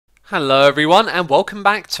Hello everyone and welcome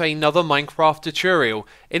back to another Minecraft tutorial.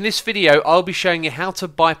 In this video I'll be showing you how to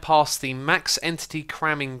bypass the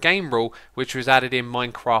maxEntityCramming Gamerule which was added in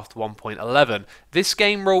Minecraft 1.11. This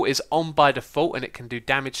game rule is on by default and it can do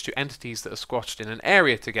damage to entities that are squashed in an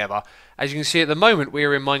area together. As you can see at the moment we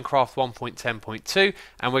are in Minecraft 1.10.2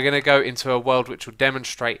 and we're going to go into a world which will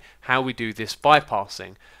demonstrate how we do this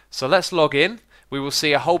bypassing. So let's log in. We will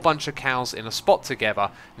see a whole bunch of cows in a spot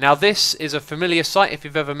together. Now this is a familiar sight if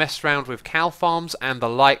you've ever messed around with cow farms and the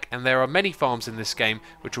like, and there are many farms in this game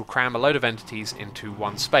which will cram a load of entities into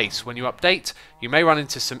one space. When you update, you may run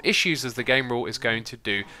into some issues as the game rule is going to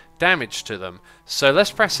do damage to them. So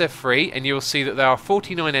let's press F3 and you will see that there are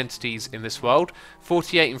 49 entities in this world,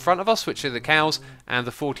 48 in front of us which are the cows, and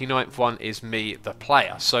the 49th one is me, the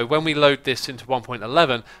player. So when we load this into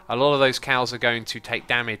 1.11, a lot of those cows are going to take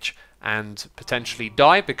damage and potentially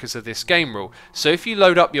die because of this game rule. So if you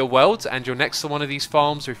load up your worlds and you're next to one of these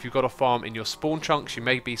farms, or if you've got a farm in your spawn chunks, you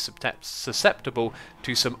may be susceptible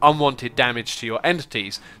to some unwanted damage to your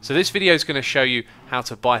entities. So this video is going to show you how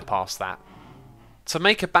to bypass that. To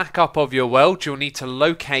make a backup of your world, you'll need to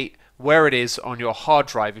locate where it is on your hard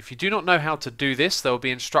drive. If you do not know how to do this, there will be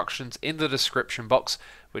instructions in the description box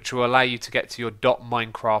which will allow you to get to your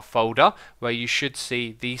 .minecraft folder where you should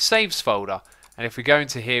see the saves folder. And if we go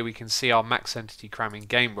into here, we can see our maxEntityCramming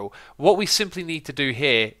Gamerule. What we simply need to do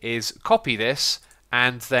here is copy this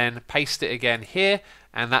and then paste it again here,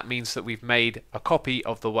 and that means that we've made a copy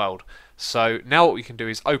of the world. So now what we can do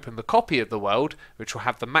is open the copy of the world, which will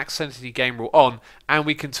have the maxEntity Gamerule on, and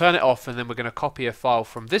we can turn it off, and then we're going to copy a file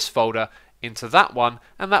from this folder into that one,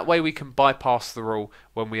 and that way we can bypass the rule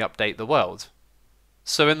when we update the world.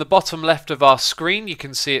 So in the bottom left of our screen you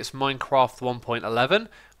can see it's Minecraft 1.11.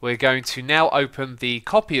 We're going to now open the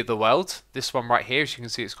copy of the world, this one right here. As you can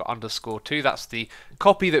see it's got _2, that's the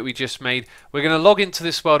copy that we just made. We're going to log into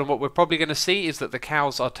this world and what we're probably going to see is that the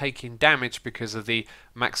cows are taking damage because of the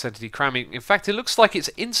maxEntityCramming. In fact it looks like it's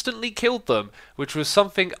instantly killed them, which was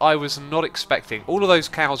something I was not expecting. All of those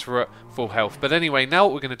cows were at full health. But anyway, now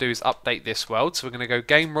what we're going to do is update this world. So we're going to go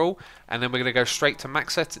game rule and then we're going to go straight to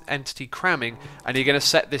maxEntityCramming and you're going to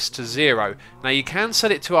set this to 0. Now you can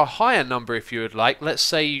set it to a higher number if you would like. Let's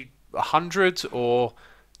say 100 or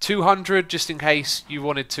 200, just in case you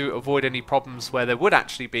wanted to avoid any problems where there would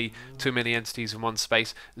actually be too many entities in one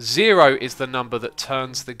space. 0 is the number that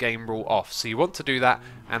turns the game rule off. So you want to do that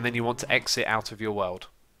and then you want to exit out of your world.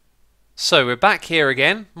 So we're back here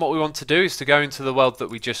again. What we want to do is to go into the world that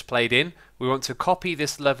we just played in. We want to copy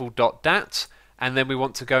this level.dat and then we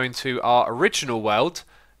want to go into our original world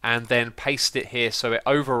and then paste it here so it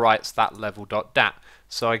overwrites that level.dat.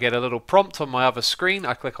 So I get a little prompt on my other screen,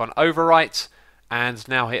 I click on overwrite and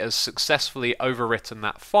now it has successfully overwritten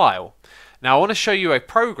that file. Now I want to show you a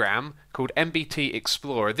program called MBT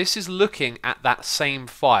Explorer. This is looking at that same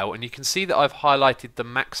file and you can see that I've highlighted the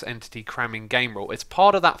maxEntityCramming Gamerule. It's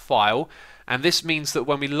part of that file and this means that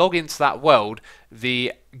when we log into that world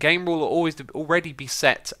the game rule will already be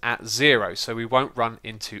set at 0 so we won't run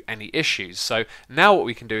into any issues. So now what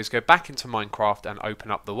we can do is go back into Minecraft and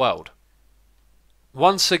open up the world.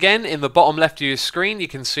 Once again, in the bottom left of your screen, you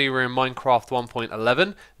can see we're in Minecraft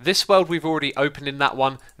 1.11. This world we've already opened in that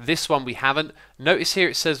one, this one we haven't. Notice here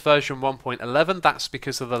it says version 1.11, that's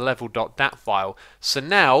because of the level.dat file. So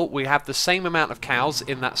now we have the same amount of cows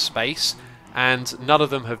in that space, and none of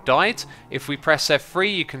them have died. If we press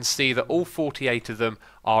F3, you can see that all 48 of them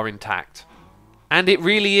are intact. And it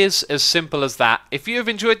really is as simple as that. If you have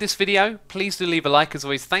enjoyed this video, please do leave a like. As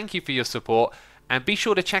always, thank you for your support. And be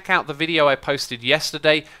sure to check out the video I posted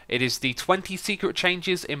yesterday. It is the 20 secret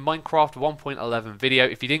changes in Minecraft 1.11 video.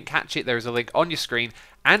 If you didn't catch it, there is a link on your screen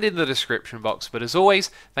and in the description box. But as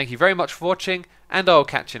always, thank you very much for watching, and I'll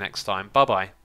catch you next time. Bye bye.